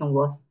circulation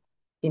was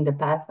in the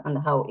past and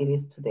how it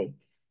is today.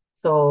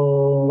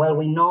 So, well,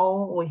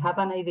 we have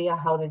an idea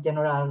how the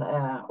general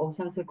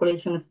ocean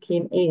circulation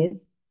scheme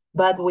is,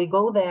 but we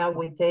go there,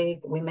 we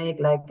make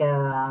like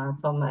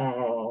some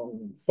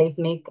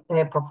seismic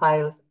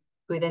profiles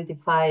to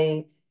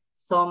identify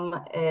some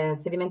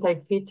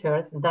sedimentary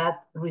features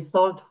that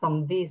result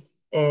from this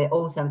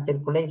ocean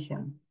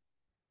circulation.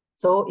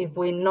 So if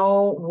we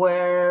know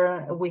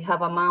where we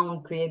have a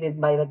mound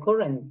created by the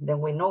current, then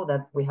we know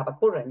that we have a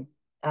current,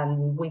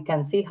 and we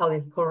can see how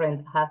this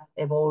current has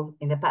evolved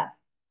in the past.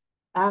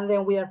 And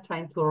then we are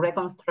trying to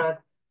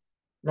reconstruct,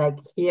 like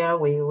here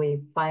we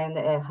find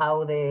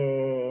how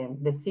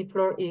the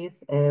seafloor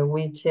is,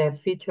 which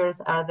features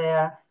are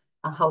there,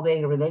 and how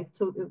they relate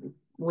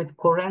with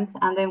currents,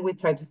 and then we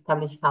try to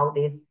establish how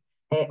this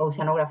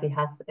oceanography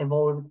has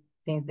evolved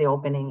since the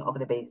opening of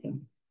the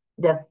basin.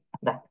 Just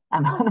that.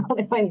 I'm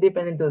not going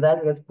deeper into that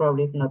because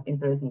probably it's not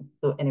interesting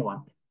to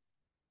anyone.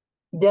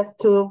 Just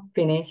to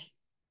finish,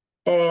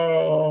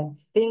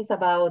 things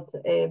about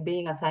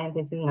being a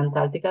scientist in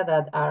Antarctica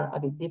that are a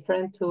bit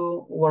different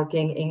to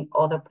working in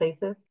other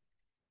places.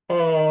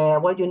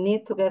 Well, you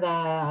need to get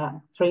a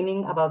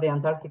training about the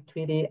Antarctic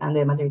Treaty and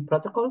the Madrid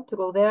Protocol to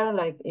go there.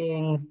 Like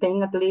in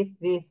Spain, at least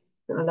this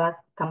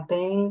last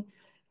campaign,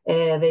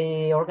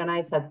 they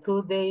organized a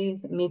 2-day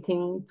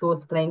meeting to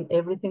explain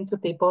everything to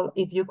people.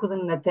 If you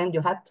couldn't attend, you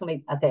had to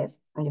make a test,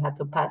 and you had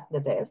to pass the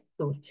test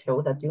to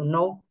show that you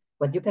know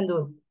what you can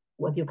do,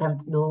 what you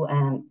can't do,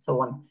 and so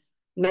on.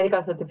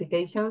 Medical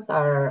certifications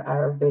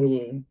are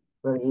very,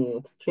 very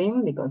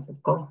extreme because,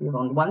 of course, you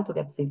don't want to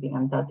get sick in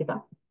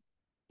Antarctica.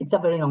 It's a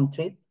very long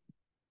trip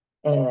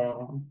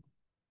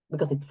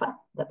because it's far.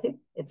 That's it.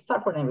 It's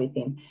far from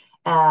everything.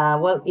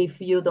 Well,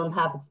 if you don't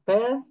have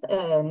spares,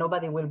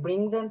 nobody will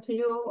bring them to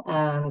you,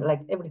 and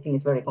like everything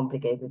is very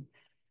complicated.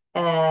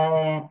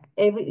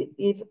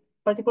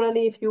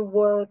 Particularly if you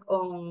work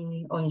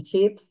on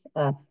ships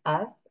as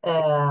us,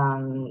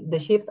 the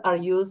ships are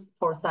used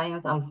for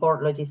science and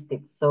for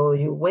logistics, so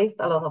you waste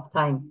a lot of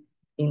time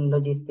in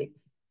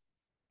logistics.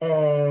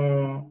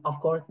 Of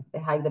course, the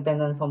high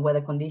dependence on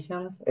weather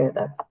conditions,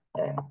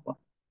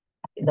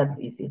 that's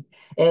easy.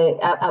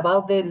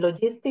 About the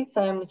logistics,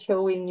 I am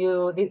showing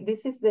you,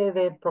 this is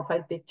the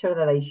profile picture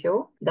that I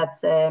show.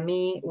 That's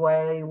me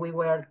while we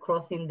were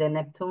crossing the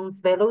Neptune's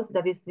Velus.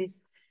 That is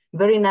this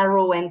very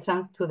narrow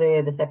entrance to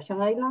the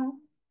Deception Island.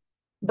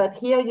 But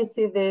here you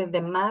see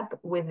the map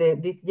with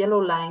these yellow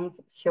lines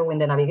showing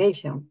the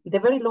navigation. The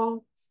very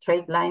long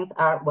straight lines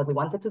are what we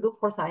wanted to do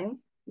for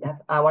science.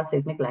 That's our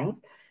seismic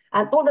lines.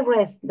 And all the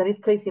rest that is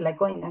crazy, like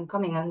going and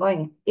coming and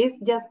going, is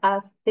just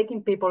us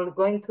taking people,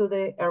 going to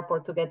the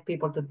airport to get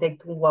people to take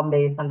to one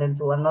base and then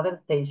to another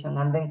station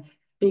and then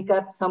pick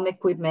up some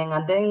equipment.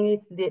 And then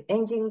it's the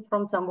engine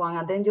from someone.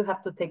 And then you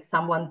have to take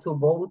someone to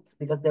vote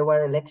because there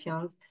were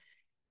elections.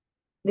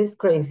 This is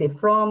crazy.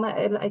 From,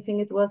 I think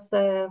it was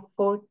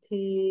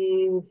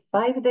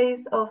 45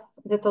 days of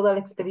the total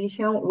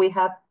expedition, we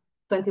had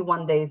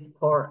 21 days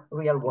for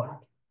real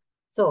work.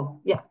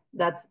 So yeah,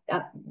 that's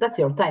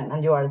your time,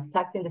 and you are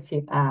stuck in the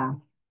ship.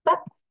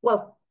 But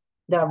well,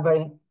 there are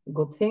very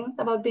good things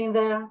about being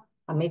there.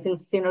 Amazing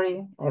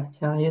scenery. I've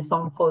shown you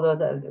some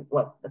photos.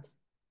 Well, that's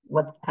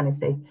what can I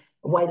say?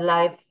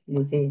 Wildlife.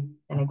 You see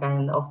any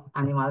kind of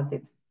animals.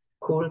 It's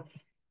cool.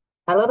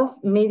 A lot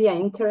of media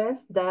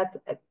interest that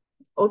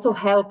also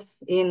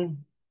helps in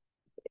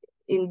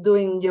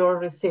doing your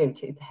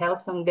research. It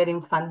helps on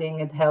getting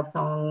funding. It helps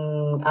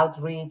on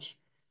outreach.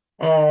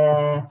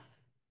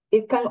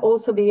 It can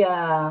also be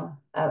a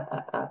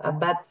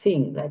bad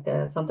thing. Like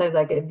sometimes,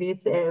 like this,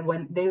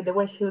 when they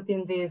were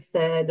shooting this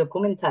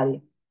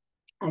documentary,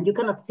 and you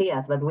cannot see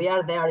us, but we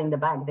are there in the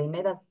back. They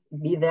made us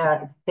be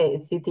there,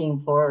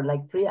 sitting for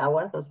like 3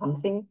 hours or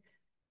something,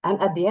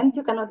 and at the end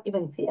you cannot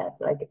even see us.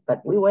 Like,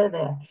 but we were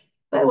there.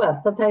 But well,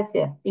 sometimes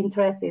yeah,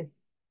 interest is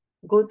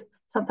good.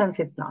 Sometimes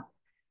it's not.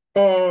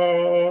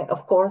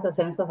 Of course, a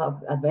sense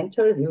of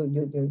adventure.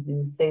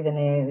 You say the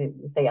name,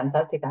 you say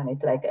Antarctica, and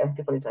it's like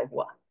people is like,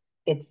 wow,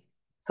 it's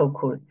so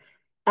cool.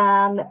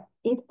 And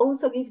it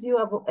also gives you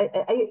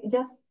I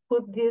just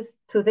put this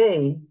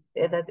today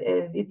that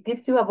it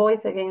gives you a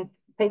voice against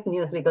fake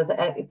news because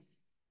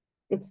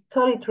it's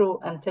totally true.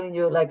 I'm telling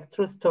you, like,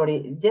 true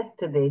story.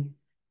 Yesterday,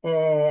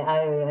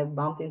 I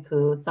bumped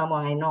into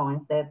someone I know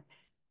and said,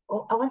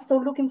 "Oh, I was so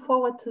looking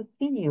forward to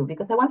see you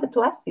because I wanted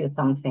to ask you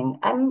something.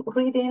 I'm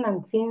reading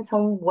and seeing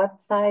some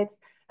websites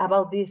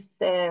about this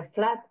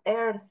flat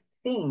Earth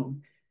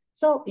thing.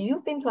 So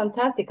you've been to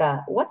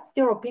Antarctica. What's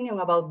your opinion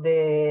about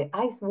the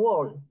ice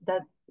wall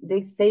that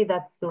they say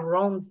that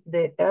surrounds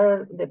the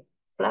Earth, the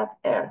flat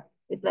Earth?"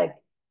 It's like,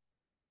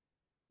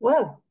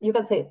 well, you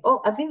can say,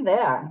 "Oh, I've been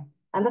there,"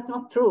 and that's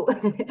not true.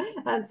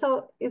 And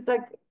so it's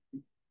like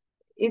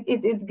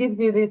it gives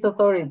you this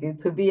authority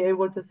to be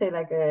able to say,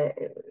 like,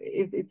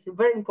 it's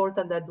very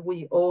important that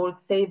we all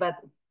say, but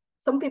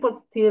some people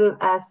still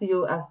ask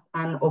you as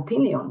an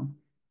opinion.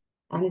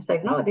 And it's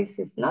like, no, this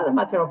is not a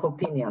matter of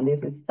opinion.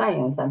 This is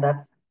science, and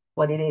that's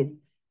what it is.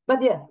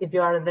 But yeah, if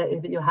you are there,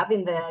 if you have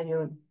been there,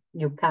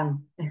 you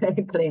can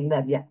claim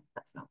that, yeah,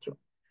 that's not true.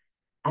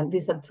 And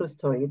this is a true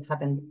story. It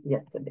happened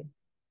yesterday.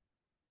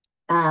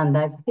 And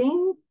I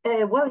think,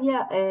 well,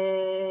 yeah,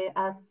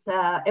 as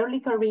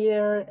early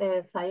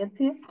career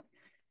scientist,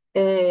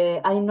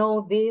 I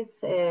know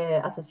this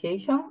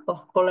association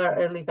of Polar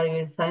Early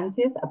Career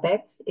Scientists,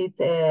 APEX.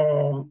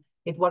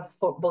 It works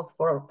for both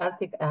for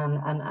Arctic and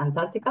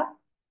Antarctica.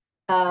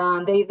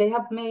 They've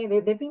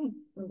been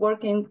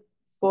working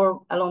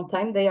for a long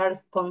time. They are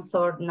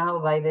sponsored now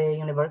by the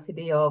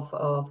University of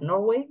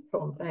Norway,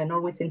 from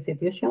Norway's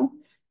institutions,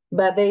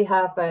 but they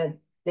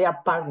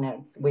are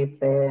partners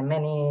with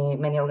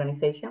many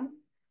organizations.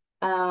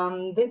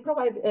 They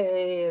provide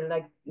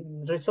like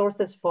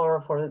resources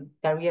for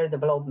career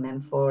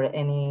development for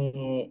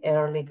any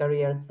early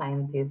career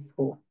scientist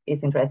who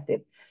is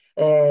interested.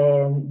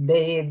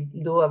 They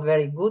do a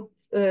very good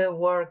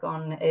work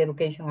on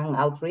education and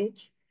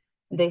outreach.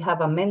 They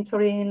have a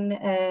mentoring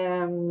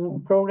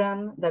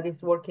program that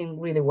is working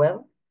really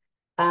well.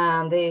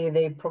 And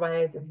they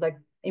provide like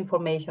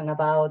information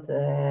about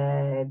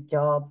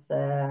jobs,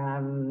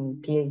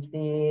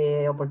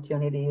 PhD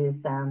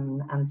opportunities,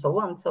 and so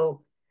on.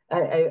 So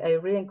I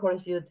really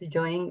encourage you to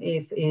join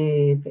if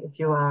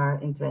you are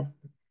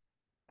interested.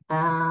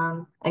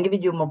 I'm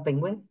giving you more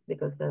penguins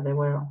because there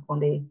were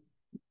only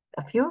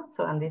a few.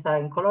 So, and these are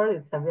in color.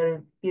 It's a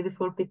very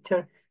beautiful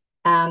picture.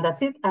 And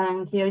that's it.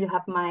 And here you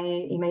have my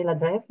email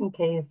address in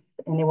case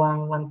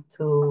anyone wants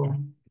to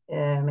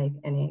make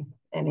any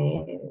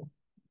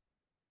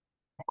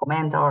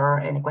comment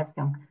or any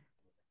question.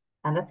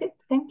 And that's it.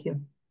 Thank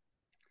you.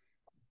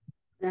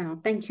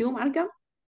 Thank you, Marga.